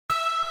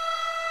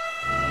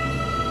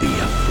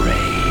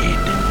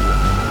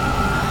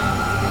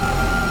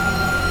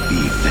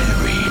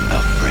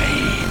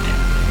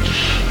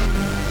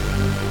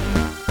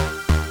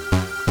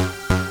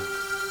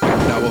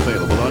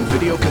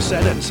video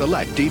cassette and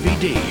select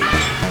DVD.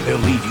 They'll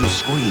leave you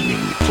screaming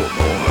for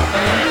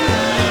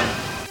more.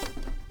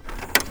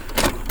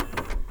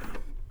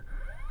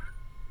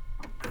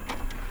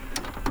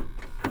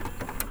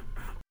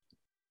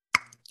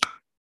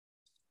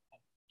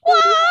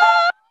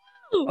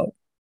 Whoa!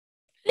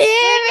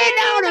 Living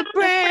on a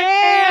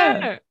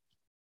prayer.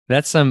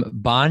 That's some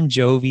Bon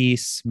Jovi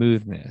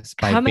smoothness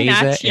by Coming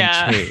Beza at ya.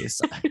 and Chase.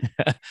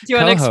 Do you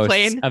want to co-hosts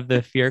explain? of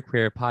the Fear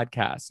Queer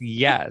podcast?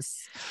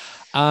 Yes.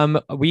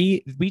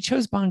 We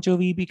chose Bon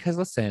Jovi because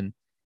listen,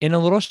 in a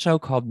little show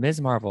called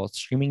Ms. Marvel,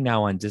 streaming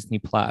now on Disney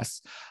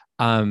Plus,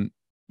 Not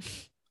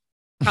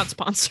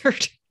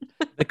sponsored.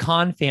 the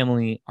Khan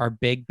family are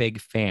big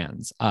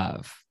fans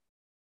of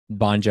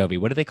Bon Jovi.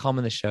 What do they call him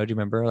in the show? Do you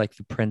remember? Like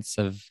the Prince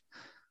of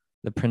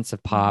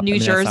Pop. New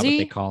That's not what Jersey?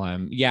 they call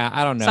him. Yeah,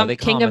 I don't know. Some They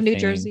call King him of a New thing.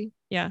 Jersey.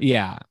 Yeah.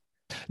 Yeah.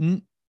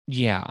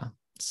 Yeah.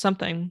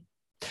 Something.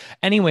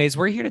 Anyways,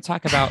 we're here to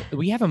talk about,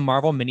 we have a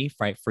Marvel mini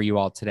fright for you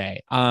all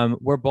today.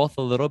 We're both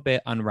a little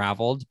bit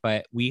unraveled,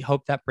 but we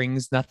hope that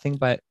brings nothing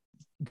but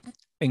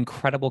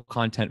incredible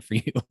content for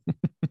you.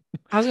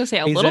 I was gonna say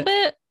a Beza- little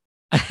bit.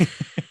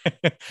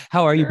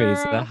 How are you, Girl.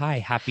 Beza? Hi,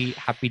 happy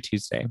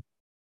Tuesday.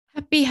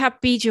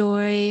 Happy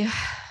joy.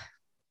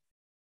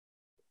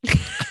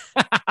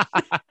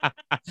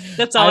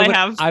 That's all I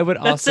have. I would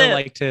That's also it.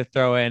 like to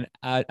throw in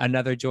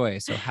another joy.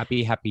 So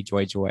happy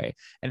joy,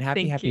 and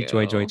happy Thank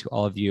joy you. to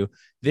all of you.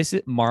 This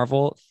is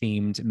Marvel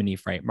themed mini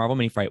fright. Marvel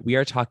mini fright. We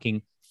are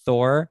talking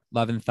Thor,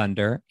 Love and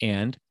Thunder,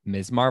 and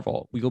Ms.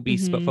 Marvel. We will be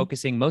Mhm.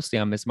 focusing mostly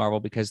on Ms. Marvel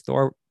because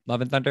Thor, Love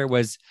and Thunder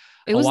was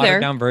It a was watered there.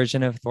 down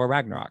version of Thor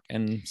Ragnarok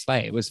and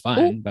Slay. It was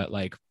fun, but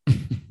like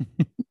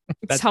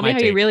that's Tell me my how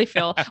you take. really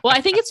feel. Well,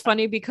 I think it's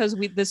funny because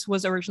this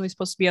was originally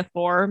supposed to be a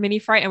Thor mini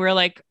fright, and we were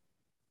like,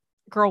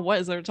 girl, what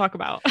is there to talk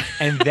about?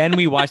 And then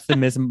we watched the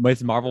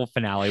Ms. Marvel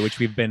finale, which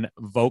we've been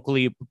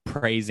vocally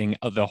praising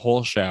of the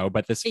whole show.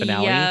 But this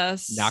finale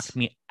Yes. knocked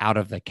me out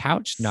of the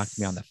couch, knocked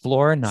me on the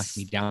floor, knocked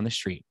me down the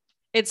street.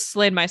 It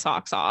slid my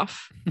socks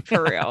off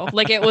for real.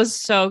 Like it was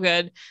so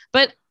good.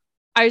 But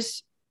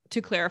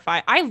to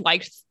clarify, I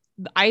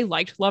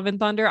liked Love and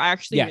Thunder. I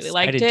actually Yes, really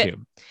liked I did it.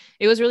 too.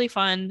 It was really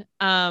fun.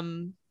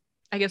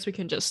 I guess we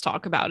can just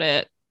talk about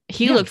it.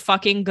 He Yeah. looked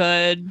fucking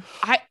good.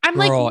 I'm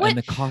Girl, like, what? and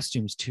the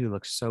costumes too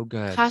look so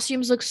good.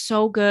 Costumes look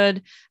so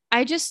good.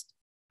 I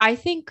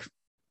think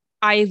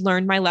I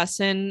learned my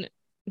lesson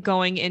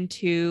going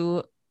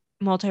into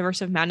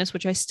Multiverse of Madness,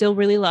 which I still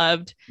really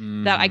loved,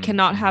 that I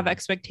cannot have Mhm.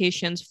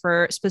 expectations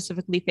for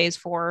specifically Phase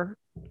 4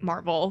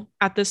 Marvel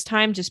at this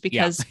time, just Yeah.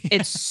 because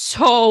it's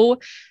so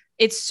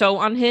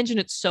unhinged and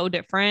it's so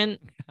different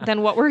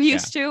than what we're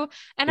used to.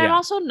 And I'm Yeah.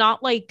 also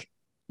not like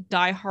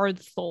diehard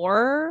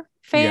Thor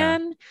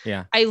fan.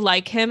 Yeah. I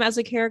like him as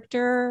a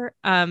character,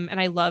 and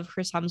I love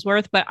Chris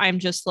Hemsworth, but I'm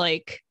just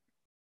like,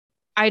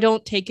 I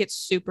don't take it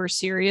super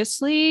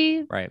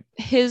seriously. Right.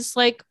 His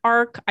like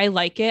arc, I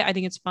like it. I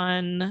think it's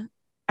fun.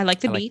 I like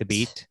the I beat. like the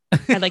beat.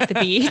 I like the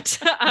beat.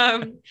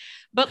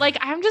 But like,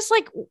 I'm just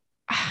like,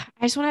 I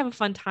just want to have a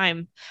fun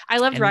time. I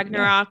loved And, yeah.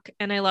 Ragnarok,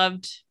 and I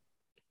loved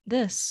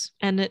this,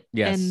 and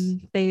Yes.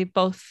 and they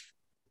both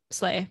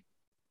slay.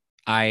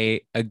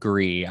 I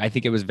agree. I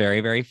think it was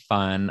very, very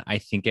fun. I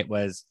think it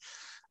was,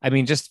 I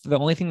mean, just the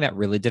only thing that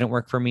really didn't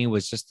work for me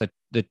was just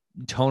the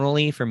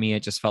tonally for me,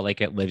 it just felt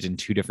like it lived in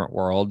two different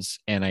worlds.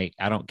 And I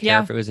don't care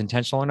Yeah. if it was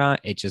intentional or not.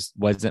 It just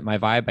wasn't my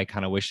vibe. I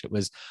kind of wish it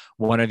was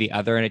one or the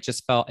other. And it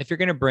just felt, if you're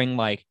going to bring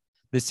like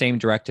the same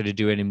director to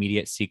do an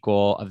immediate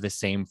sequel of the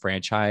same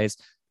franchise,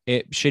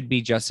 it should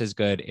be just as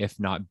good, if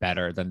not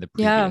better, than the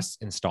Yeah. previous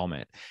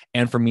installment.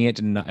 And for me,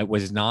 it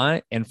was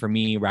not. And for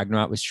me,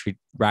 Ragnarok was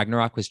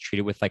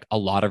treated with like a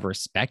lot of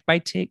respect by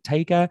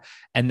Taika.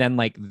 And then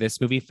like this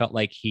movie felt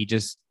like he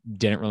just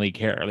didn't really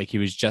care. Like he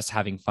was just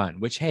having fun,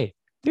 which, hey,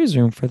 there's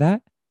room for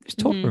that. There's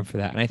total Mhm. room for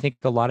that. And I think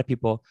a lot of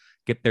people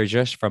get their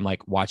just from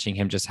like watching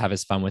him just have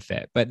his fun with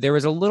it. But there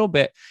was a little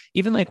bit,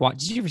 even like,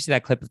 did you ever see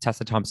that clip of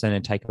Tessa Thompson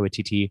and Taika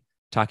Waititi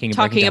talking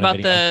Talking down a about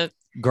video? the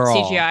Girl,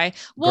 CGI.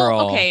 Well, girl,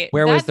 okay.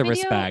 where was that the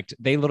video- respect?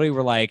 They literally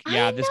were like,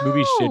 yeah, I this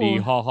movie's shitty.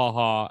 know. Ha ha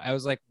ha. I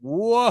was like,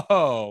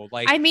 whoa.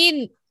 Like, I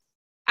mean,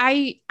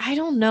 I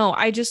don't know.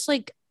 I just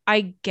like,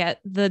 I get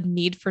the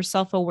need for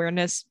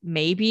self-awareness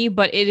maybe,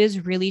 but it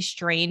is really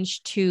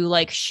strange to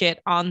like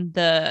shit on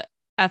the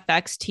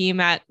FX team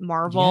at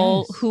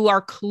Marvel, Yes. who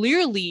are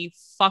clearly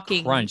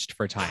fucking crunched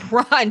for time.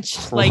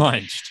 crunched. Like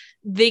Crunched.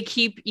 they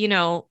keep,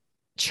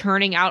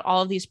 churning out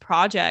all of these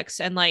projects,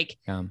 and like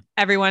Yeah.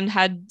 everyone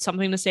had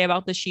something to say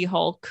about the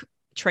She-Hulk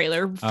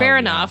trailer. Oh, Fair yeah.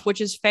 enough,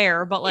 which is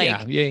fair, but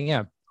like,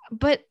 yeah.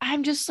 but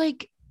I'm just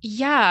like,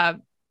 yeah,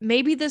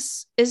 maybe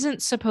this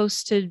isn't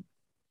supposed to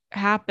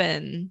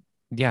happen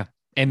Yeah.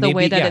 And the maybe,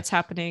 way that yeah, it's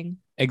happening.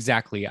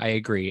 exactly. I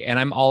agree. And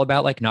I'm all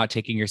about like not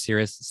taking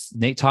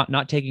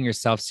not taking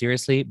yourself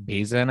seriously.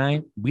 Beza and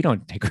I, we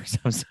don't take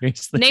ourselves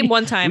seriously. Name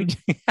one time.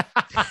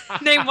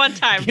 Name one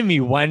time. Give me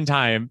one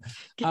time.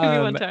 Give me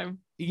one time.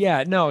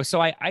 Yeah, no.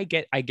 So I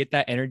get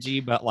that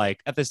energy, but like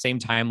at the same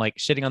time, like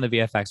shitting on the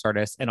VFX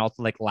artist and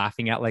also like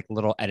laughing at like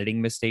little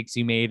editing mistakes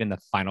you made in the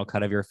final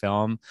cut of your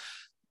film.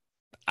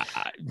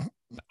 I,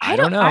 I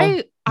don't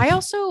know. I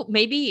also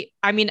maybe,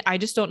 I mean, I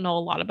just don't know a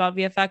lot about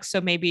VFX,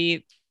 so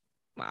maybe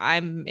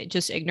I'm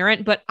just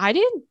ignorant, but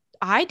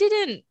it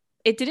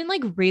didn't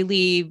like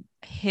really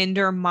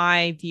hinder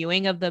my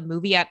viewing of the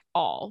movie at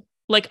all.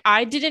 Like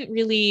I didn't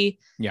really,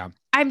 Yeah.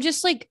 I'm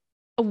just like,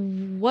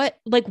 what,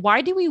 like,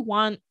 why do we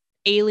want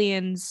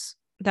aliens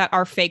that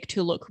are fake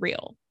to look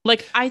real?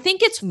 Like, I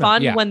think it's No,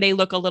 fun yeah. when they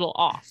look a little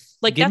off.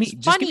 Like, Give that's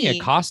me funny. give me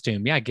a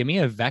costume. Yeah, give me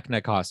a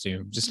Vecna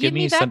costume. Just Give give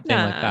me me something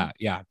like Vecna. that.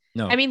 Yeah.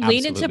 No, I mean,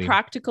 lean into absolutely.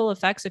 practical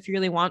effects if you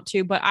really want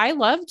to, but I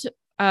loved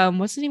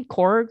what's the name?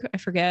 Korg? I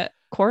forget.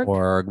 Korg?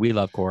 Korg. We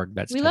love Korg.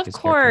 That's We love Taika's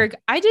character.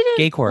 Korg. I didn't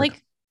Gay Korg.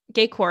 like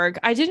gay Korg.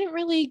 I didn't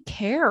really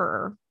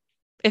care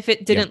if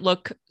it Yeah. didn't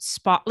look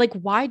spot. Like,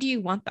 why do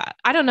you want that?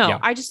 I don't know. Yeah.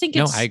 I just think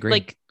No, it's I agree.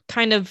 like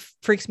kind of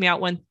freaks me out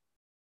when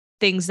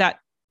things that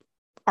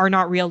are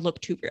not real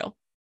look too real.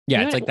 Yeah,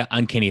 You know it's what like the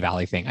uncanny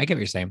valley thing. I get what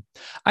you're saying.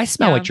 I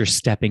smell what you're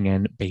stepping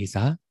in,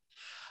 Beza.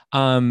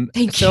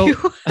 Thank so,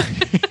 you.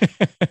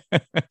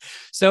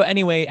 So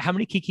anyway, how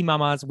many Kiki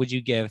Mamas would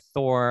you give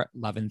Thor,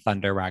 Love and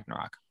Thunder,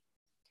 Ragnarok?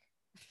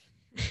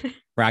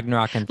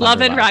 Ragnarok and Thunder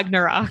Love and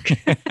Ragnarok.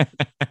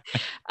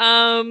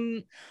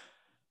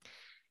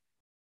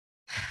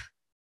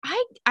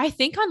 I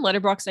think on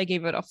Letterboxd I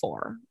gave it a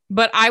 4,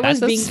 but I was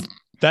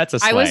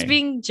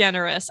being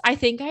generous. I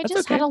think I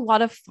just had a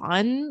lot of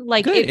fun.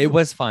 Like it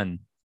was fun.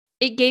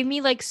 It gave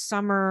me like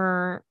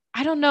summer.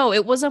 I don't know.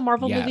 It was a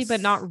Marvel movie,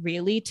 but not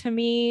really to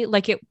me.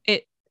 Like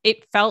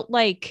it felt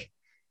like.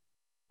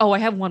 Oh, I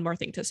have one more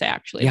thing to say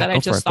actually that I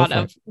just thought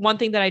of. One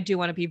thing that I do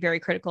want to be very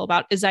critical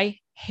about is I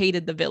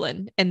hated the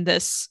villain in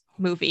this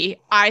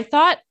movie. I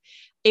thought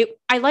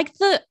I liked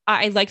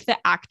the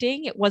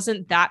acting. It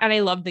wasn't that, and I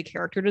loved the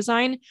character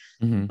design,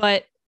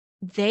 but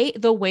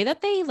the way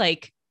that they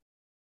like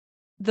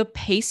the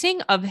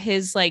pacing of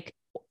his like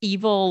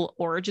evil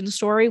origin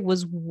story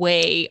was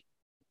way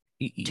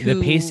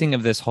the pacing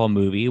of this whole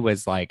movie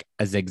was like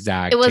a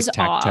zigzag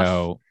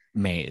tic-tac-toe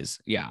maze.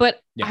 Yeah.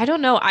 But I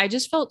don't know. I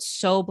just felt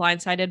so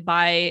blindsided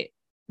by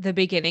the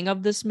beginning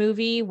of this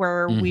movie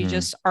where we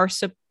just are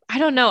I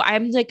don't know.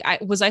 I'm like,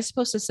 was I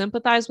supposed to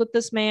sympathize with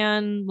this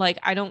man? Like,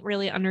 I don't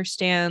really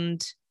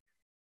understand.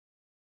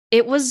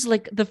 It was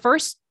like the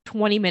first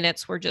 20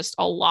 minutes were just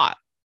a lot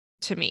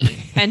to me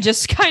and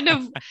just kind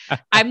of,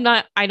 I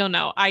don't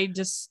know. I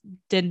just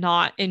did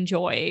not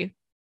enjoy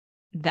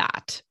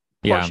that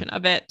portion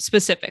of it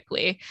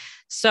specifically.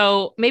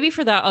 So maybe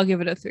for that, I'll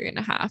give it a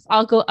 3.5.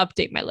 I'll go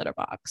update my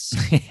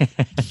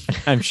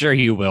Letterboxd. I'm sure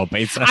you will,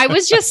 Besa. I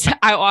was just,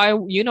 I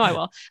you know, I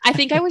will. I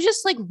think I was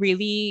just like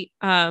really,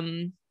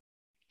 I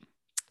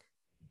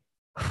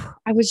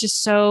was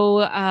just so,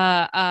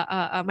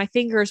 my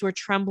fingers were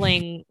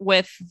trembling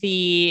with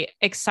the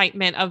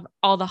excitement of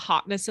all the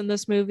hotness in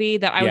this movie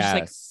that I was just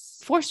like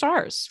 4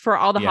 stars for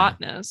all the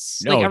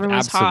hotness. No, like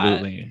everyone's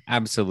absolutely. hot.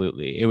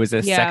 Absolutely. It was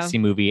a sexy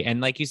movie. And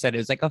like you said, it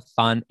was like a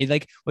fun, it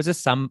like was a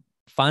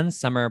fun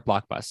summer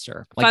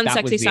blockbuster. Like fun, that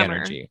sexy was the summer.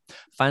 Energy.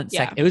 Fun,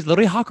 it was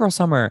literally Hot Girl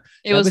Summer.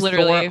 It was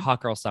literally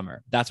Hot Girl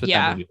Summer. That's what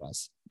that movie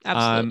was.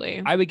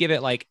 Absolutely. I would give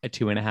it like a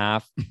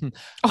 2.5.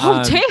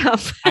 Oh, damn.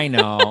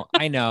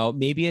 I know.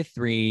 Maybe a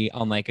 3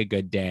 on like a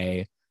good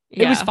day.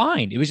 Yeah. It was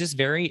fine. It was just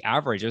very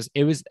average.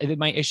 It was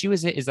my issue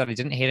is that I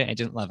didn't hate it. I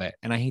didn't love it.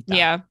 And I hate that.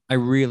 Yeah. I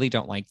really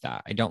don't like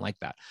that. I don't like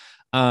that.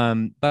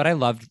 But I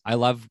love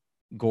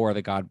Gore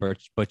the God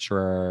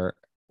Butcherer.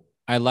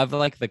 I love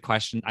like the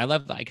question. I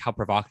love like how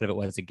provocative it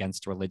was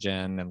against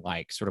religion and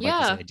like sort of like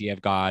this idea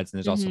of gods. And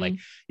there's also like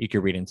you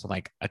could read into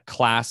like a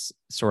class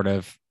sort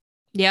of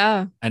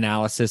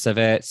analysis of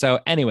it.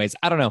 So anyways,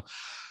 I don't know.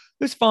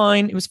 It was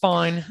fine. It was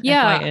fine.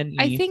 Yeah. F-I-N-E,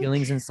 I think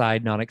feelings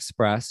inside not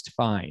expressed.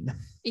 Fine.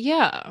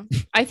 Yeah.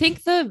 I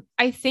think I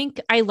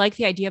like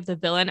the idea of the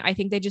villain. I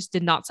think they just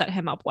did not set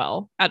him up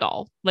well at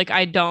all. Like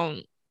I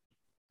don't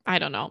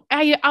know.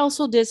 I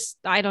also just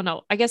I don't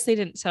know. I guess they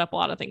didn't set up a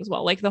lot of things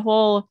well. Like the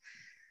whole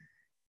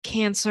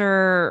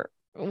cancer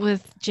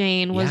with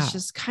Jane was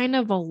just kind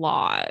of a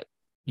lot.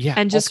 Yeah.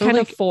 And just kind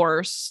of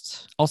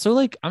forced. Also,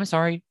 like, I'm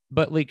sorry,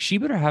 but like she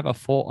better have a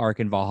full arc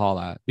in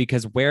Valhalla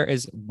because where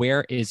is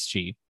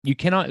she? You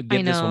cannot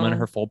give this woman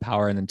her full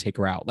power and then take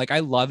her out. Like I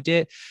loved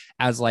it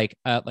as like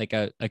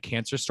a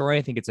cancer story.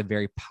 I think it's a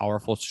very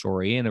powerful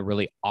story and a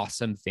really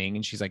awesome thing.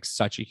 And she's like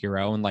such a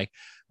hero and like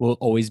will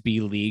always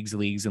be leagues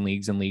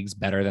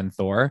better than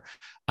Thor.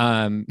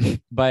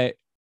 But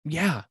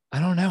yeah, I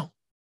don't know.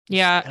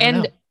 Yeah,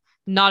 and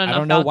not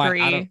enough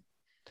Valkyrie.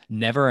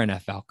 Never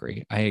enough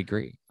Valkyrie. I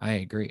agree.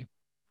 I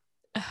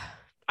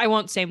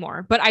won't say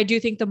more, but I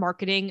do think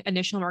the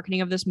initial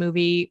marketing of this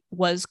movie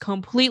was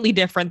completely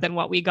different than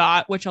what we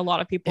got, which a lot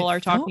of people are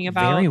talking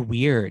about. Very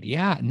weird.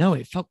 Yeah, no,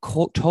 it felt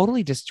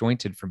totally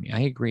disjointed for me.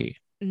 I agree.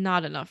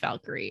 Not enough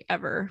Valkyrie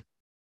ever.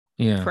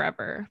 Yeah.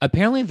 Forever.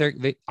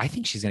 Apparently I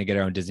think she's going to get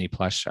her own Disney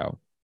Plus show.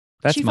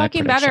 That's my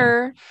fucking prediction.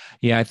 better.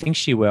 Yeah, I think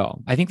she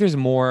will. I think there's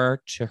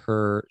more to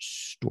her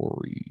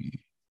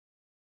story.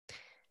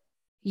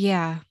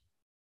 Yeah.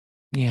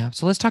 Yeah.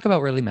 So let's talk about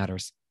what really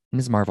matters.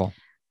 Ms. Marvel.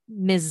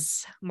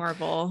 Ms.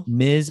 Marvel.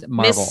 Ms.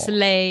 Marvel.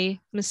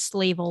 Miss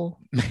Slavel.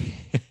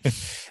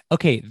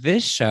 Okay,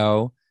 this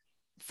show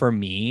for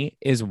me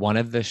is one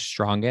of the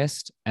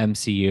strongest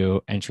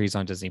MCU entries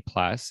on Disney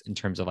Plus in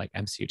terms of like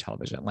MCU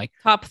television. Like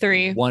Top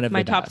 3. one of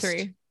My the top best.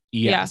 3.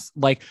 Yes.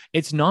 Like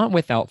it's not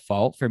without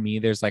fault for me.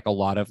 There's like a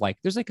lot of like,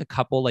 there's like a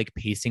couple like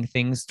pacing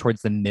things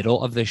towards the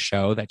middle of the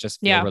show that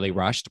just feel really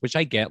rushed, which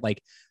I get.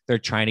 Like they're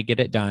trying to get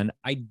it done.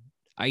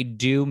 I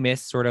do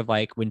miss sort of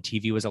like when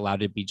TV was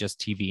allowed to be just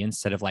TV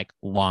instead of like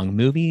long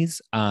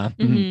movies.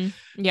 Yeah.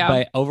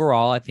 But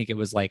overall, I think it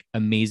was like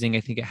amazing.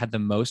 I think it had the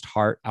most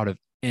heart out of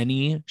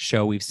any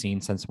show we've seen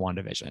since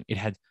WandaVision. It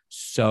had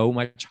so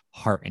much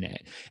heart in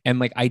it. And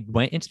like I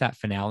went into that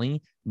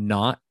finale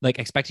not like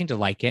expecting to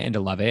like it and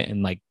to love it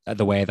and like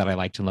the way that I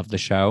liked and loved the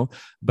show,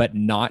 but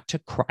not to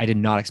cry. I did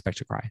not expect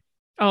to cry.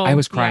 Oh, I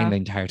was crying the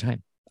entire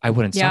time. I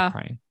wouldn't stop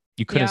crying.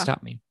 You couldn't Yeah.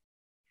 stop me.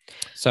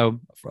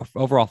 So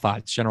overall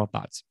thoughts, general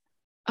thoughts.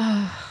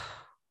 I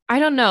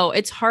don't know.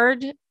 It's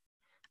hard.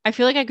 I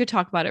feel like I could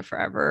talk about it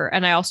forever.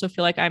 And I also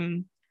feel like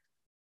I'm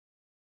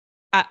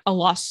at a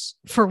loss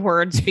for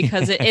words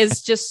because it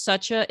is just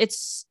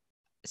it's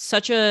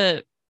such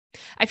a,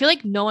 I feel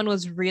like no one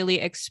was really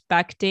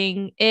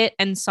expecting it.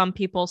 And some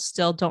people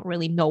still don't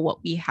really know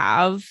what we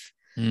have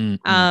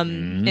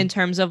in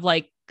terms of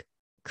like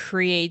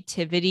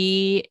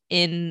creativity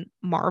in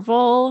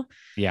Marvel.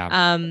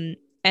 Yeah.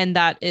 And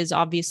that is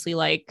obviously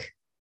like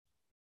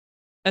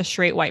a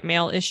straight white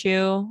male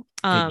issue.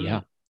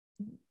 Yeah.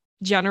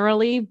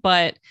 Generally,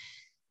 but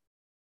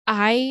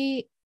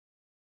I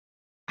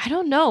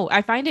don't know.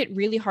 I find it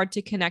really hard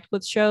to connect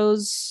with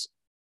shows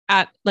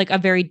at like a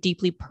very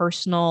deeply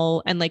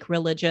personal and like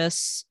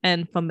religious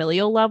and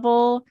familial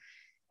level.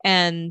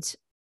 And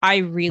I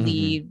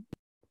really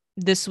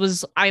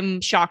I'm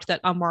shocked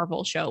that a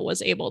Marvel show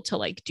was able to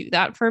like do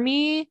that for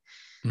me.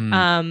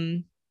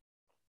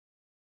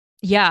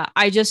 Yeah,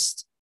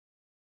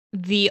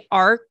 the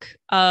arc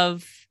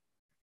of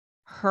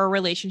her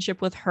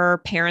relationship with her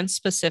parents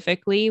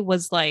specifically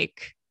was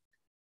like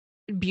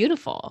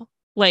beautiful.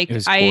 Like it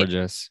was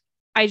gorgeous.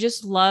 I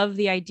just love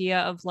the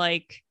idea of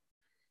like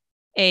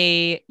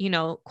a, you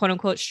know, quote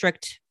unquote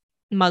strict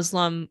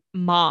Muslim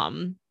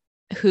mom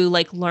who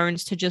like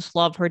learns to just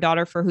love her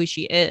daughter for who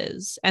she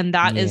is. And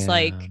that is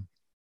like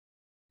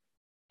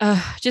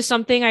just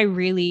something I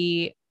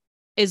really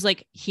is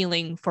like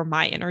healing for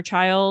my inner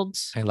child.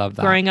 I love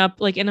that. Growing up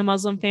like in a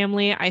Muslim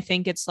family, I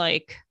think it's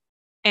like,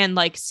 and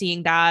like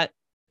seeing that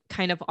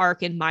kind of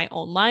arc in my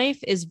own life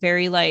is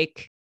very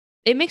like,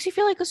 it makes you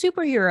feel like a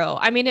superhero.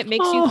 I mean, it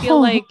makes you feel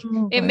like,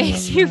 it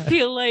makes you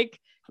feel like,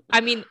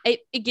 I mean,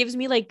 it gives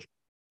me like,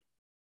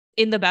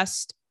 in the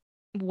best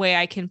way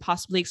I can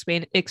possibly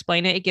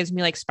explain it, it gives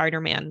me like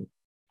Spider-Man,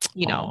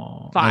 you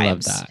know, vibes. I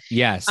love that.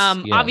 Yes.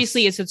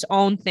 Obviously it's its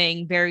own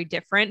thing, very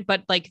different,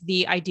 but like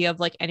the idea of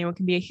like anyone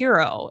can be a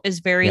hero is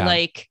very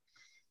like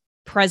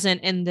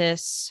present in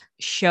this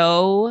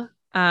show.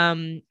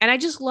 And I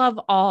just love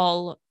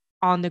all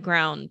on the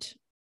ground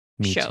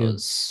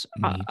shows,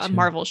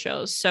 Marvel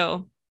shows.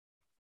 So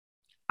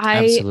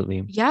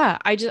absolutely.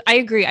 I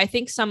agree. I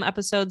think some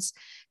episodes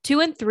 2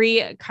 and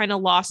 3 kind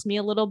of lost me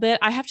a little bit.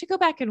 I have to go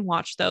back and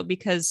watch though,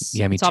 because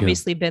it's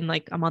obviously been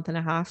like a month and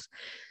a half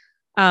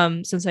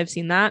since I've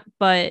seen that,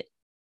 but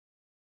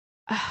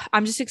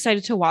I'm just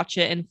excited to watch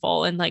it in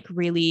full and like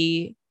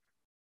really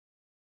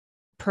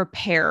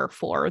prepare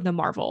for the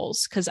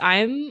Marvels, because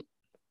I'm,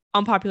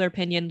 unpopular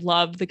opinion,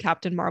 love the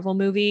Captain Marvel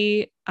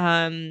movie.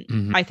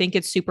 I think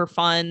it's super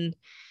fun.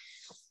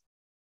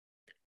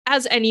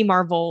 As any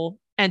Marvel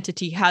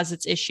entity has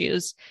its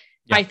issues.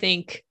 I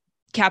think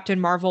Captain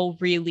Marvel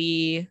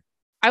really,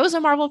 I was a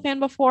Marvel fan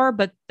before,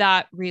 but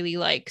that really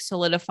like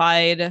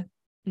solidified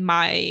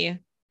my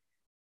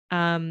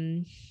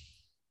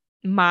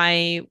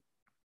my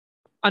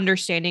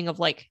understanding of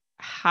like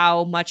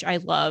how much I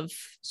love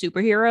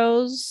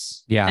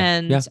superheroes.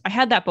 And I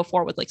had that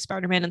before with like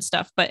Spider-Man and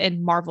stuff, but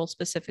in Marvel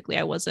specifically,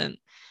 I wasn't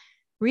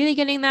really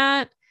getting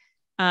that.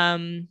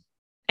 And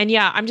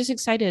yeah, I'm just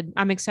excited.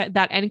 I'm excited.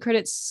 That end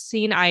credits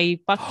scene, I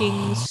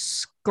fucking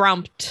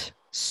scrumped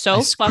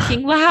so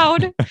fucking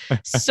loud.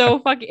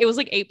 It was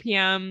like 8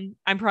 p.m.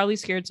 I'm probably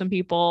scared some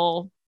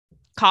people.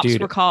 Cops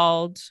were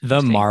called.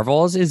 The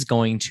Marvels is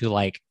going to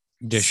like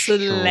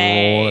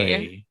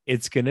destroy.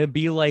 It's gonna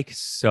be like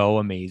so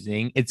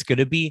amazing. It's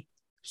gonna be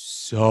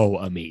so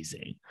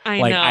amazing.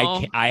 I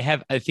know.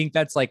 I think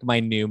that's like my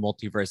new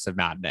multiverse of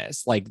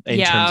madness, like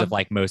in terms of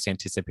like most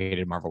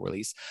anticipated Marvel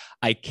release.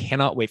 I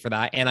cannot wait for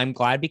that. And I'm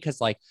glad,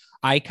 because like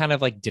I kind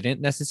of like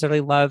didn't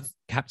necessarily love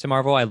Captain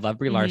Marvel. I love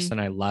Brie Larson.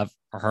 I love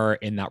her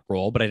in that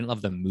role, but I didn't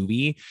love the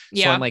movie.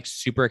 So I'm like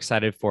super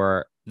excited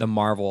for the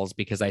Marvels,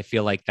 because I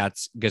feel like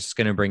that's just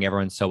going to bring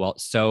everyone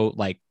so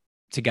like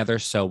together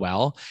so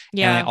well.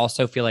 And I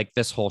also feel like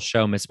this whole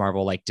show, Miss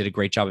Marvel, like did a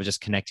great job of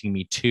just connecting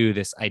me to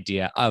this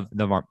idea of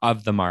the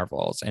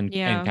Marvels and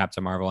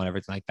Captain Marvel and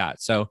everything like that.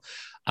 So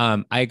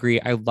I agree.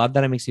 I love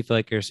that it makes you feel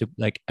like you're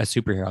like a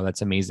superhero.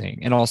 That's amazing.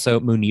 And also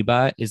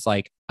Muniba is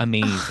like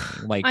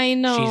amazing. Like I she's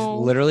know.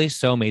 literally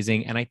so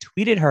amazing. And I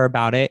tweeted her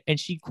about it and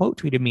she quote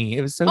tweeted me.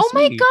 It was so Oh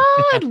my sweet.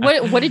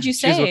 God. What did you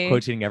She was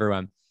quote say? tweeting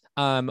everyone.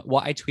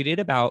 Well, I tweeted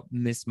about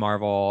Miss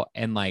Marvel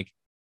and like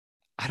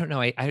I don't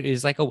know. It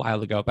was like a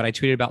while ago, but I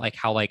tweeted about like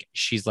how like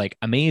she's like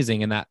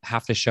amazing and that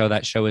half the show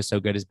that show is so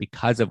good is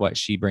because of what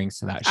she brings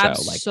to that show. Like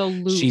she's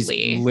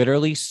Absolutely.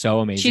 literally so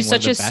amazing. She's One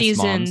of such the a best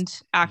moms.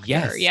 seasoned actor.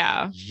 Yes.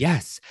 Yeah.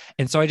 Yes.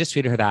 And so I just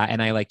tweeted her that and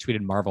I like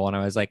tweeted Marvel and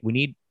I was like, we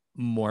need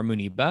more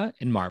Muniba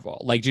in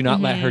Marvel. Like, do not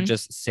let her Mhm.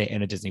 just sit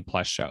in a Disney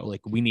Plus show.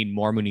 Like, we need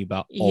more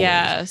Muniba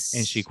always.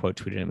 And she Yes. quote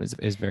tweeted him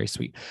is very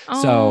sweet.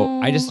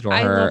 So I just Oh, adore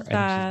I her. love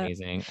I think she's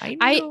that. amazing. I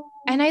I know.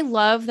 and I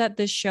love that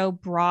this show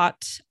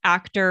brought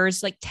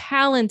actors, like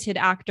talented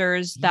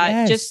actors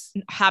that just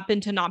Yes.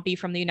 happen to not be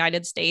from the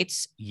United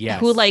States, who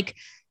Yes. like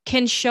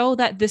can show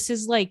that this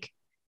is like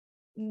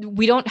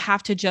we don't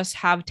have to just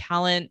have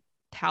talent.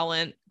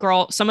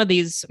 Girl, some of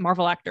these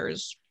Marvel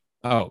actors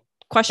Oh, yep.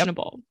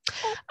 questionable.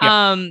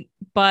 Yep.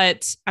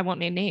 But I won't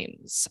name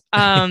names.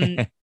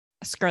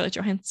 Scarlett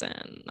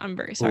Johansson. I'm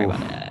very sorry Oof,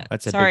 about it.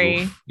 that's a big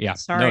Sorry. oof. Yeah. No,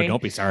 Sorry.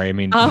 don't be sorry. I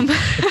mean, Um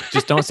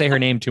just don't say her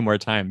name two more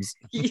times.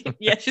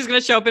 yeah, she's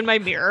gonna show up in my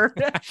mirror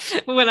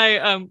when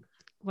I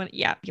when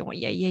yeah.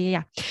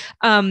 Yeah,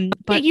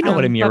 But you know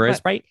what a mirror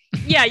is, right?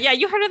 yeah,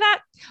 you heard of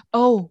that?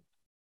 Oh,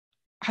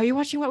 are you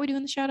watching What We Do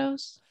in the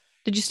Shadows?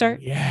 Did you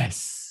start?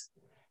 Yes.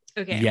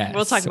 Okay, Yes.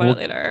 we'll talk about it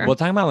later. We'll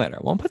talk about it later.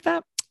 We'll put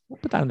that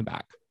in the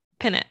back.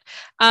 Pin it.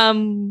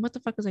 What the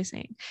fuck was I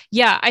saying?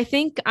 Yeah, I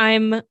think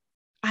I'm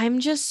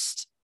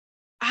just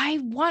I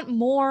want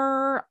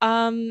more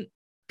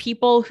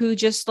people who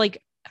just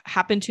like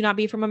happen to not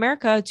be from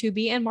America to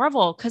be in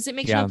Marvel because it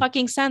makes Yeah. no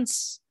fucking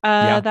sense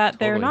Yeah, that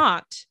they're totally.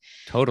 not.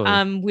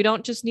 Totally. We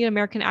don't just need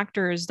American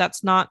actors.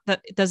 That's not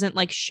that it doesn't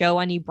like show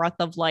any breadth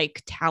of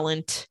like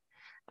talent.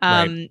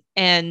 Right.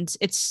 And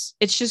it's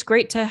just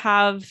great to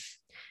have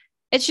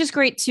it's just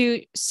great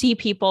to see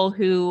people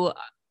who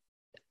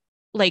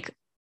like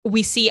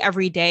we see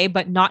every day,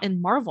 but not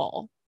in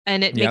Marvel.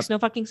 And it Yep. makes no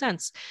fucking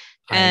sense.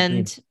 I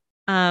agree.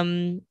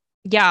 And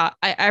yeah,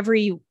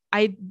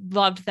 I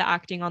loved the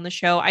acting on the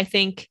show. I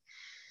think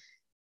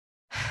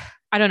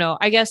I don't know.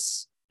 I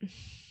guess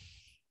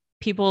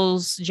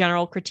people's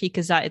general critique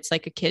is that it's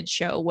like a kid's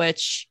show,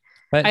 which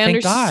But I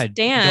thank God.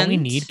 Don't we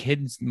understand. need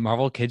kids,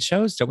 Marvel kids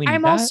shows? Don't we need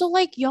I'm that? also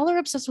like, y'all are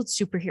obsessed with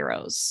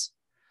superheroes.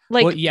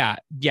 Like, well, yeah.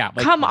 Like,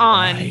 come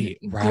on, right,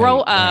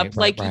 grow up. right,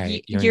 Like,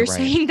 right. you're right.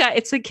 saying that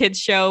it's a kid's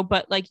show,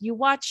 but like, you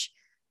watch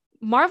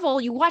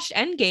Marvel, you watched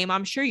Endgame.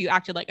 I'm sure you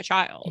acted like a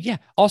child. Yeah.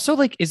 Also,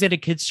 like, is it a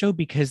kids show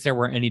because there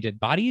weren't any dead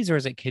bodies, or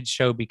is it kids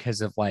show because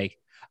of like,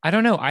 I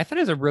don't know. I thought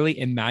it was a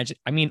really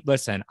I mean,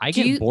 listen, I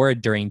get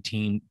bored during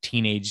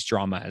teenage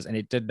dramas, and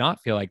it did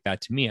not feel like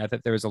that to me. I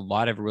thought there was a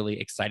lot of really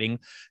exciting,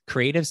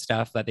 creative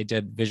stuff that they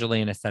did visually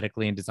and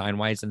aesthetically and design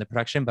wise in the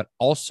production, but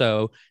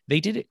also they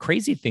did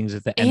crazy things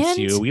with the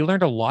MCU. We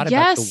learned a lot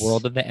about the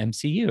world of the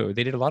MCU.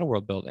 They did a lot of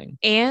world building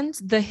and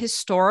the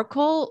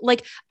historical.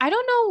 Like, I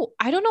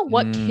don't know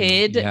what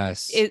kid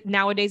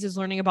nowadays is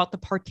learning about the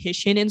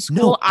partition in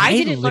school. No, I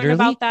didn't learn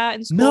about that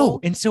in school. No,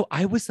 and so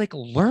I was like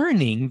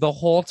learning the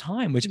whole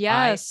time, which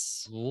I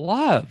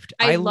loved.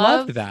 I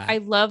loved that. I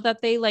love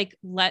that they like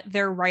let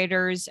their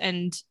writers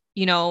and,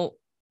 you know,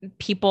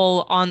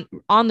 people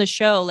on the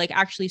show like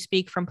actually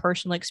speak from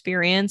personal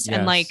experience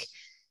and like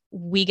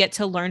we get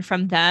to learn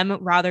from them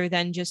rather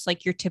than just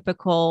like your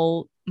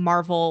typical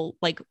Marvel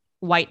like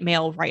white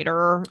male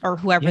writer or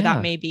whoever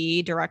that may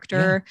be,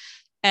 director.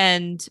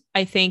 And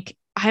I think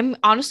I'm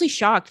honestly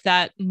shocked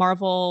that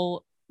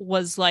Marvel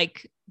was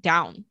like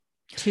down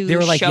to they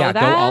were like, show that.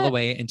 Go all the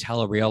way and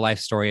tell a real life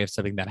story of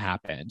something that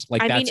happened.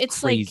 Like, I mean,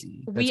 it's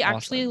crazy. Like we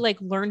actually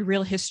like learned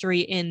real history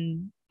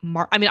in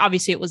I mean,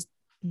 obviously it was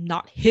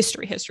not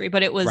history,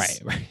 but it was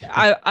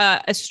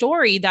a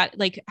story that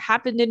like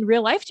happened in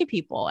real life to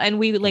people. And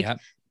we like,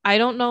 I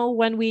don't know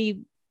when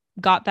we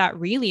got that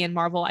really in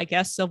Marvel. I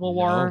guess Civil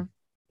War,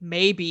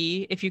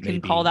 maybe, if you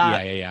can call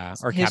that.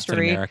 Or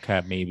history. Captain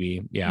America,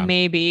 maybe.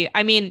 Maybe.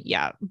 I mean,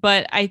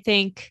 but I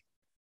think.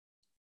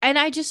 And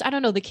I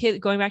don't know,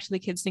 going back to the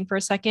kids thing for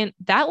a second,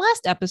 that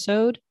last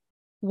episode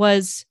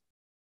was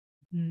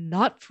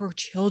not for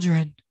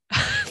children.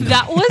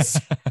 That was,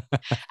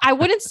 I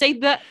wouldn't say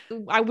that,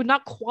 I would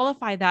not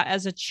qualify that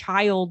as a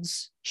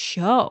child's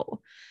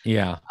show.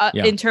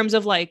 In terms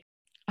of like,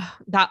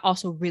 that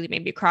also really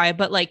made me cry.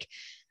 But like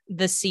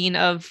the scene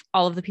of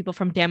all of the people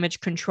from Damage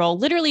Control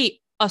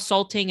literally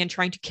assaulting and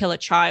trying to kill a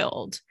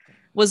child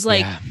was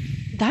like,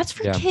 that's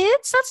for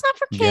kids? That's not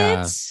for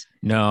kids.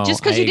 No,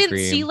 just because you didn't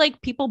see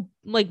like people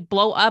like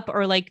blow up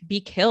or like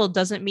be killed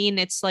doesn't mean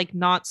it's like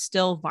not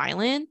still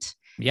violent.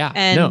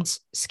 And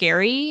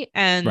scary.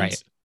 And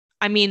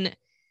I mean,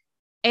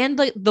 and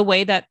like the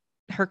way that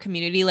her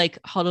community like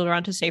huddled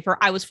around to save her,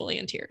 I was fully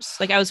in tears.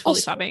 Like I was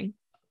fully sobbing.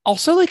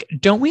 Also, like,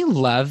 don't we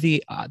love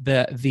the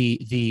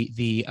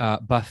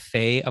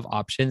buffet of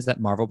options that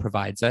Marvel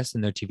provides us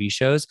in their TV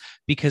shows?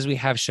 Because we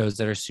have shows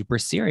that are super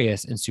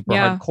serious and super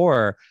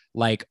hardcore,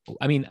 like,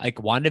 I mean, like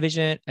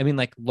WandaVision, I mean,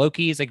 like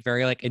Loki is like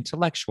very like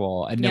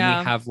intellectual. And then we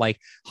Yeah. have like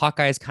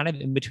Hawkeye is kind of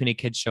in between a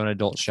kid's show and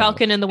adult show.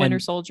 Falcon and the Winter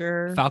And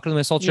Soldier. Falcon and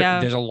the Soldier, Yeah.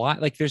 there's a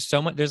lot, like there's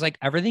so much, there's like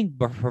everything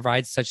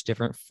provides such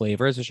different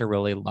flavors, which I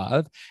really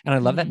love. And I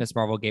love that Mhm. Miss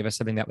Marvel gave us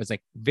something that was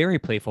like very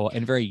playful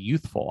and very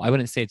youthful. I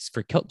wouldn't say it's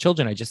for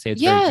children. I just say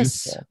it's very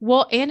Yes. youthful.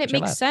 Well, and it which I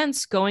makes love.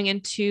 sense going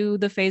into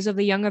the phase of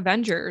the Young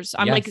Avengers.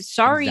 I'm like, Yes,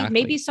 sorry, exactly.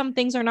 maybe some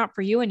things are not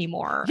for you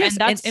anymore. Yes,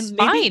 And that's and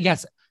fine. maybe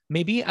yes,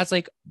 maybe as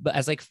like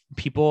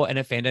people in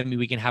a fandom,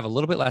 we can have a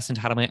little bit less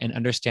entitlement and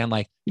understand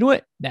like, you know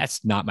what,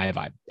 that's not my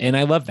vibe, and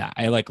I love that.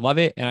 I like love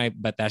it,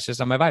 but that's just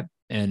not my vibe.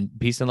 And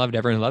peace and love to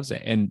everyone who loves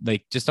it. And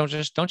like, don't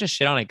just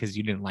shit on it because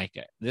you didn't like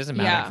it. It doesn't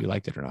matter Yeah. if you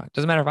liked it or not. It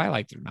doesn't matter if I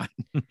liked it or not.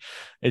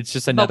 It's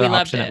just But another we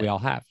loved option that it. we all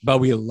have. But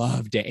we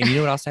loved it. And you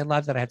know what else I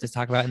loved that I have to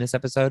talk about in this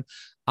episode?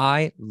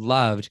 I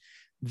loved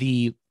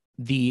the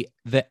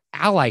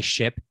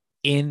allyship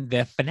in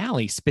the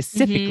finale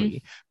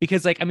specifically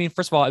because like, I mean,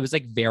 first of all, it was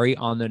like very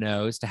on the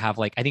nose to have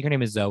like, I think her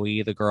name is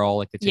Zoe, the girl,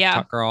 like the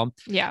TikTok Yeah. girl.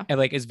 Yeah. And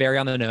like, it's very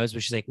on the nose,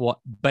 but she's like,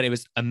 well, but it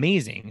was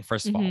amazing.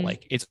 First of all, Mhm.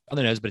 like it's on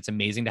the nose, but it's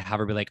amazing to have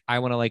her be like, I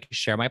want to like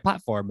share my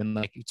platform and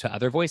like to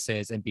other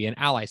voices and be an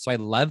ally. So I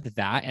loved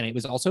that. And it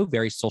was also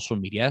very social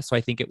media. So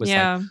I think it was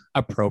Yeah. like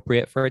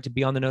appropriate for it to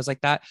be on the nose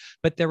like that.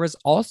 But there was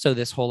also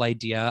this whole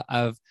idea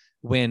of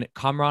when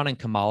Kamran and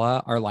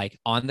Kamala are like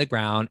on the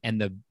ground and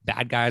the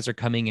bad guys are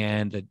coming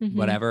in, the Mhm.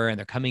 whatever, and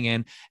they're coming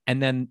in,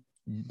 and then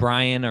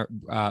Brian or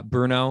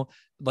Bruno,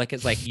 like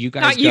it's like you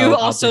guys Not you go, I'll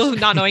also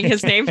just- not knowing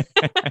his name.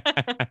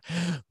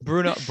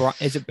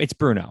 it's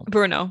Bruno.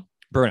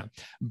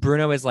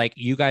 Bruno is like,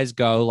 you guys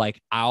go,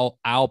 like I'll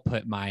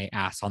put my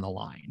ass on the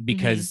line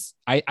because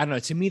I don't know,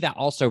 to me that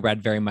also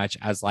read very much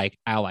as like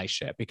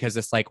allyship, because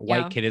this like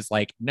white Yeah. kid is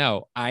like,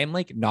 no, I'm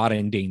like not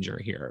in danger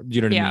here.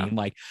 You know what Yeah. I mean?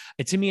 Like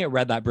to me it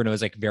read that Bruno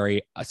is like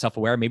very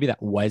self-aware. Maybe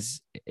that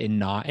was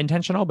not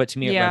intentional, but to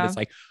me it Yeah. read as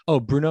like, oh,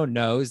 Bruno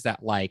knows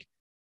that like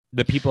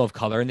the people of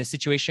color in this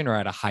situation are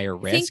at a higher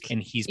risk think-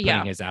 and he's putting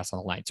yeah. his ass on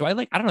the line. So I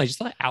don't know,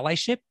 just like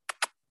allyship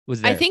was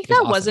there. I think It was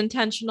that was awesome.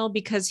 intentional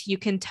because you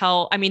can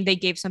tell. I mean, they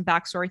gave some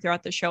backstory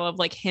throughout the show of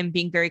like him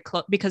being very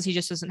close because he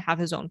just doesn't have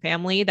his own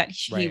family, that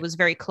he Right. was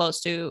very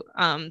close to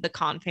the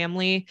Khan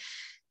family.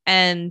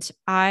 And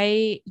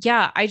I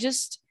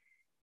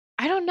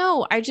don't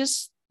know.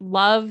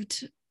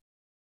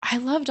 I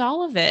loved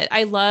all of it.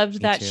 I loved Me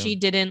that too. she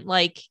didn't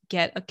like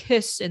get a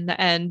kiss in the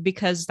end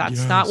because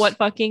that's not Yes. what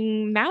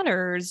fucking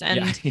matters.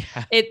 And yeah.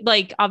 it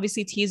like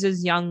obviously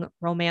teases young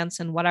romance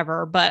and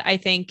whatever, but I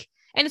think,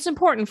 and it's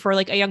important for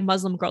like a young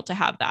Muslim girl to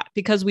have that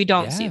because we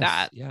don't see Yes.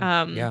 that.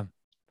 Yeah.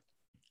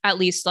 At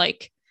least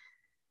like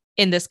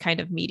in this kind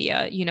of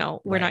media, you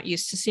know, we're Right. not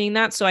used to seeing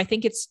that. So I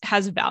think it's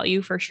has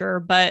value for sure,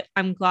 but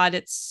I'm glad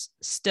it's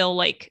still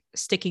like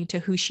sticking to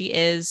who she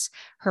is.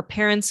 Her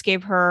parents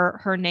gave her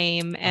her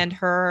name and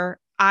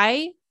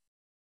I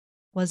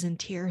was in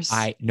tears.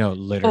 I no,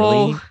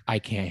 literally, Oh. I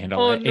can't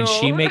handle Oh, it. And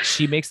she no.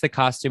 makes the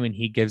costume and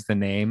he gives the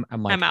name.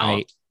 I'm like, I'm out.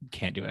 I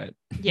can't do it.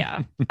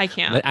 Yeah, I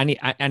can't. I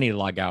need to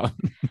log out.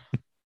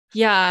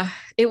 Yeah,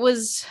 it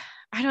was,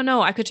 I don't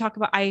know. I could talk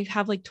about, I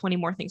have like 20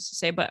 more things to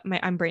say, but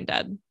I'm brain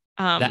dead.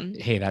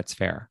 Hey, that's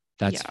fair.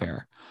 That's yeah.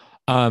 fair.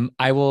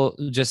 I will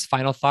just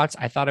final thoughts.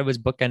 I thought it was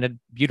bookended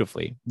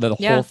beautifully. The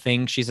Yeah. whole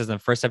thing she says in the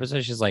first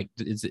episode, she's like,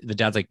 the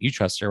dad's like, you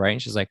trust her, right?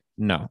 And she's like,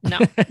 no. No.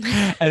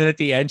 And then at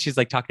the end, she's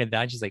like talking to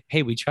dad. She's like,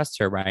 hey, we trust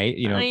her, right?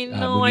 You know, I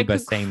know, I Muniba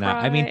could saying that.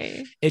 I mean,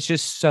 cry. it's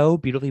just so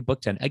beautifully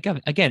booked in.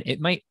 Again, it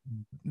might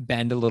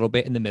bend a little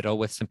bit in the middle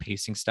with some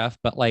pacing stuff,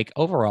 but like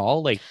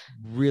overall, like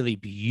really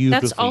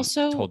beautifully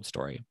also- told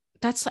story.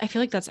 I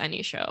feel like that's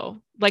any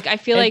show. Like, I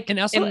feel like, And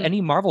also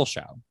any Marvel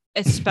show.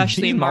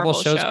 especially These Marvel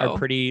shows show. are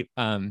pretty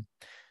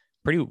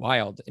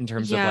wild in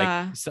terms of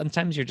Yeah. like,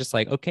 sometimes you're just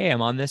like, okay,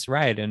 I'm on this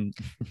ride and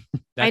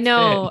that's I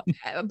know, it.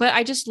 but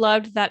I just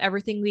loved that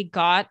everything we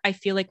got, I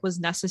feel like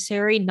was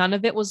necessary. None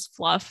of it was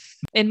fluff,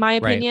 in my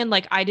Right. opinion.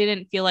 Like, I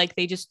didn't feel like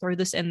they just threw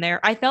this in there.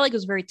 I felt like it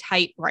was very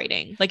tight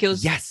writing. Like, it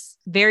was Yes.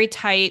 very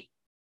tight,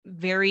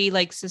 very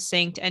like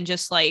succinct, and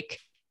just like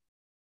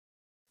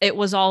it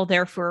was all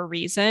there for a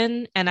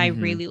reason. And I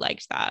Mhm. really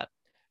liked that.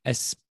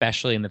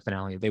 Especially in the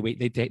finale. They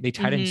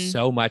tied in Mhm.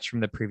 so much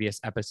from the previous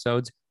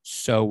episodes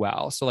so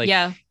well. So like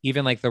Yeah.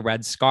 even like the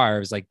red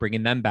scarves, like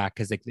bringing them back,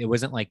 because like it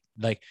wasn't like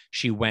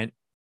she went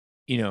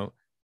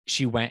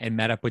and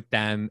met up with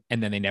them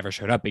and then they never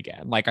showed up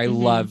again. Like I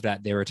Mhm. love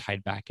that they were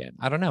tied back in.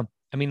 I don't know.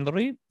 I mean,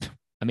 literally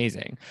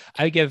amazing.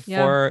 I would give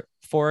Yeah.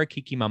 four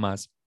Kiki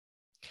Mamas.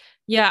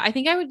 Yeah. I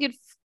think I would give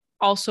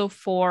also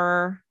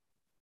 4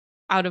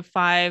 out of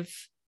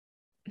 5,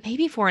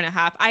 maybe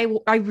 4.5.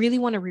 I really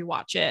want to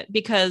rewatch it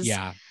because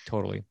Yeah,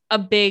 totally. a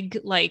big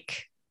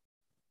like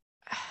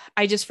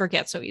I just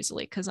forget so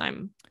easily because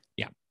I'm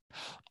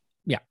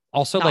Yeah.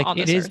 Also, Not like on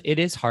it this is earth. it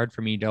is hard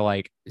for me to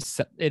like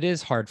it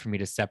is hard for me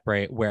to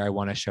separate where I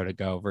want a show to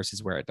go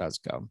versus where it does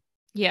go.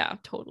 yeah,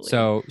 totally.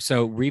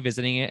 So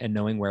revisiting it and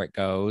knowing where it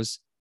goes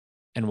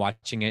and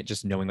watching it,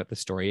 just knowing what the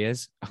story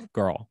is, oh,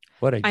 girl,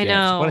 what a I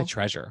gift, what a know.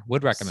 treasure.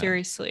 Would recommend.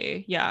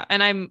 Seriously. Yeah.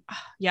 And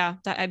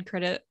that Ed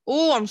credit.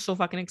 Oh, I'm so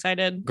fucking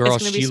excited. Girl,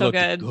 It's going to be she so looked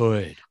good.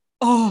 good.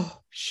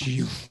 Oh,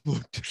 She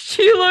looked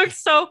she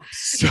looks so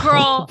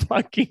girl.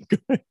 fucking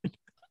good.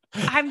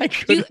 I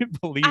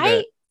couldn't believe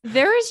it.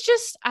 There is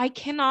just, I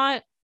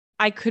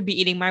could be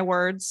eating my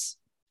words.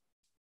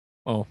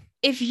 Oh,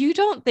 if you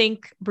don't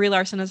think Brie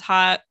Larson is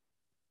hot,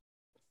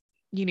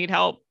 you need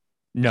help.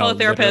 No, call a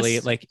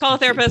therapist. Like call a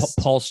therapist.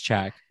 Pulse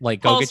check.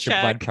 Like go get your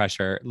blood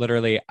pressure.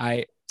 Literally,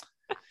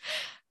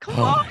 Come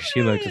on.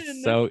 She looked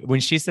so. When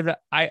she said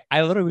that, I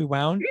literally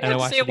rewound and I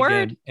watched it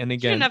again and again.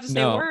 She didn't have to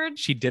say a word.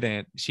 She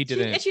didn't. She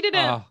didn't. She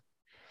didn't. Oh.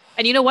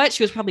 And you know what?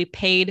 She was probably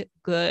paid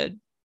good.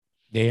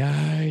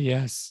 Yeah.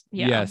 Yes.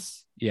 Yeah.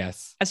 Yes.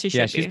 Yes. As she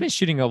should be. She's been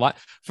shooting a lot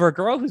for a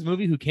girl whose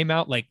movie who came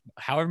out like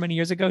however many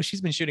years ago. She's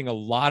been shooting a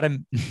lot of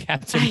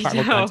Captain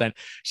Marvel content.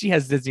 She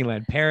has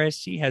Disneyland Paris.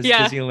 She has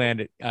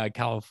Disneyland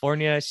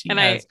California.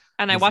 I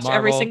watch Marvel.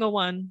 Every single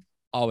one.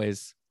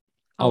 Always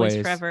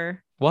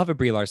forever. We'll have a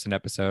Brie Larson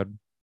episode.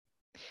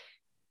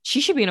 She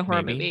should be in a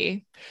horror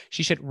movie.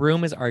 She should.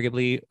 Room is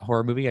arguably a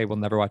horror movie. I will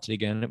never watch it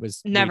again. It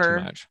was never. Way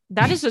too much.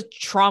 That is a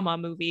trauma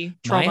movie.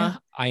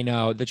 I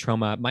know the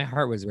trauma. My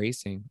heart was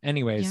racing.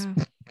 Anyways,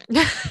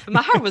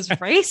 my heart was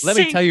racing. Let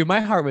me tell you,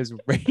 my heart was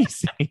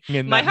racing.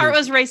 My heart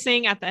was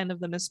racing at the end of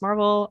the Miss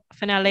Marvel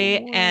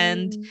finale,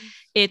 and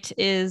it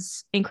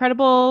is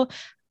incredible.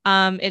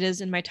 It is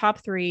in my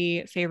top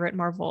 3 favorite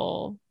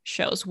Marvel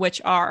shows,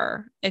 which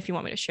are, if you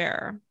want me to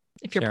share.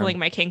 If you're pulling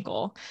my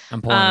kinkle,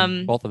 I'm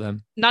pulling both of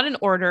them. Not in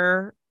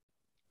order,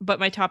 but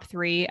my top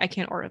 3, I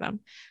can't order them,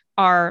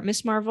 are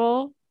Miss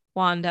Marvel,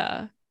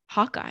 Wanda,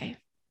 Hawkeye.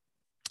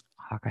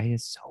 Hawkeye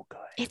is so good.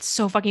 It's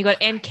so fucking good.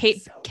 And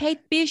Kate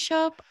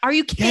Bishop. Are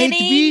you kidding?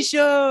 Kate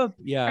Bishop.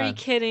 Yeah. Are you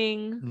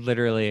kidding?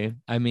 Literally.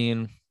 I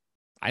mean,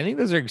 I think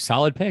those are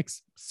solid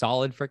picks.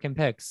 Solid freaking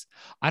picks.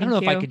 I don't know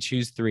if I could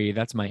choose 3.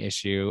 That's my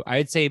issue.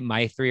 I'd say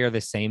my 3 are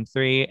the same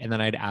 3, and then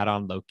I'd add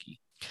on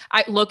Loki.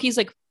 Loki's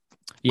like.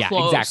 Yeah,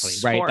 exactly.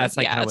 Right. That's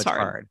like how it's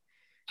hard.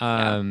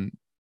 And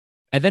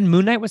then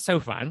Moon Knight was so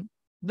fun.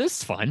 This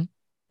is fun.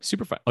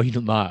 Super fun. Oh, you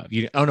didn't love.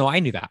 Oh no, I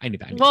knew that.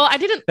 Well, I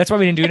didn't. That's why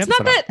we didn't do an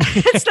episode.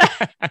 It's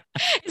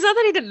not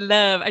that I didn't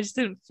love. I just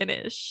didn't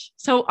finish.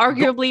 So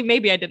arguably,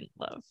 maybe I didn't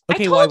love.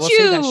 Okay, I will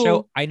say that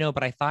show. I know,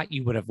 but I thought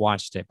you would have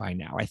watched it by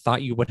now. I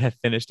thought you would have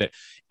finished it.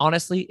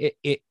 Honestly,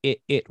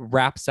 it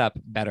wraps up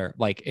better.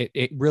 Like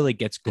it really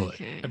gets good.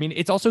 Okay. I mean,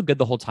 it's also good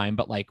the whole time,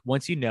 but like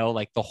once you know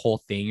like the whole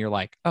thing, you're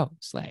like, oh,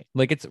 slay.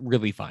 Like it's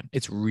really fun.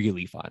 It's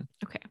really fun.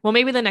 Okay. Well,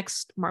 maybe the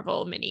next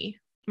Marvel Mini.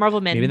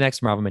 Maybe the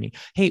next Marvel Mini.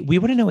 Hey, we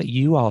want to know what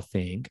you all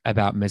think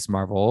about Ms.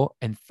 Marvel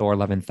and Thor: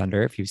 Love and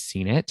Thunder if you've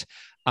seen it,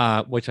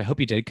 which I hope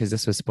you did because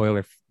this was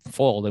spoiler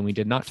full and we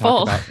did not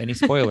talk about any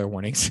spoiler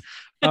warnings.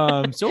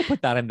 So we'll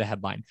put that in the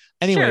headline.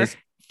 Anyways,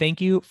 Thank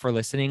you for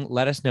listening.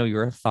 Let us know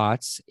your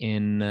thoughts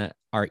in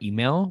our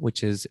email,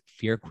 which is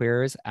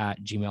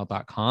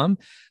fearqueers@gmail.com.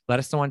 Let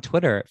us know on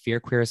Twitter,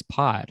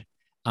 fearqueerspod.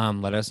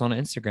 Let us know on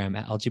Instagram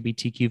at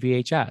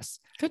LGBTQVHS.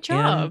 Good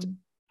job. And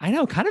I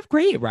know, kind of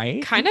great,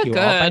 right? Kind of good.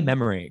 All by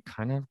memory.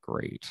 Kind of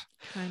great.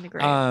 Kind of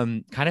great.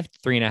 Kind of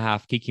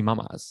 3.5 Kiki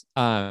Mamas.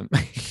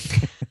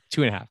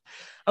 2.5.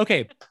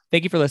 Okay.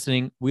 Thank you for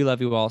listening. We love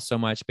you all so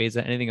much.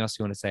 Beza, anything else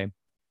you want to say?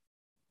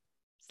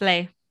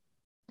 Slay.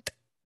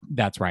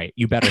 That's right.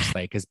 You better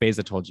slay because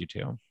Beza told you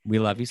to. We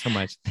love you so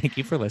much. Thank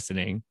you for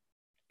listening.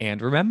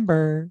 And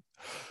remember,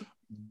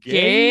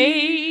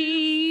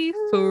 gay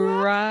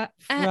fries.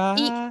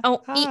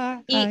 Oh,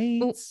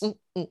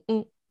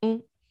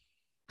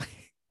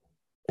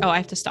 I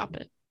have to stop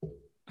it.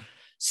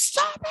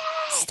 Stop it.